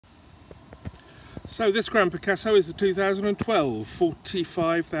So this Grand Picasso is the 2012,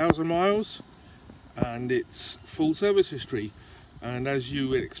 45,000 miles, and it's full service history, and as you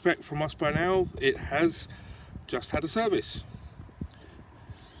would expect from us by now, it has just had a service.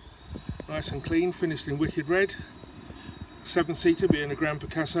 Nice and clean, finished in wicked red, 7-seater being a Grand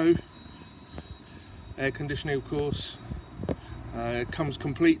Picasso, air conditioning of course, it comes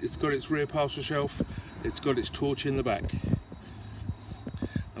complete. It's got its rear parcel shelf, it's got its torch in the back.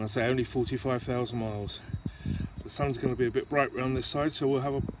 And I say only 45,000 miles. The sun's going to be a bit bright around this side, so we'll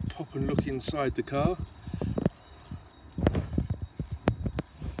have a pop and look inside the car. There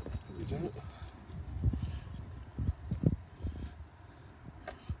we go.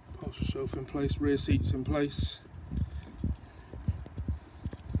 Parcel shelf in place, rear seats in place.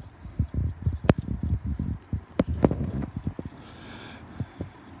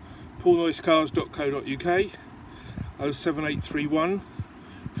 paulnoisecars.co.uk 07831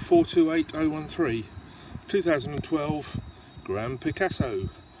 428 013, 2012 Grand Picasso,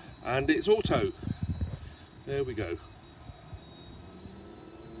 and it's auto. There we go.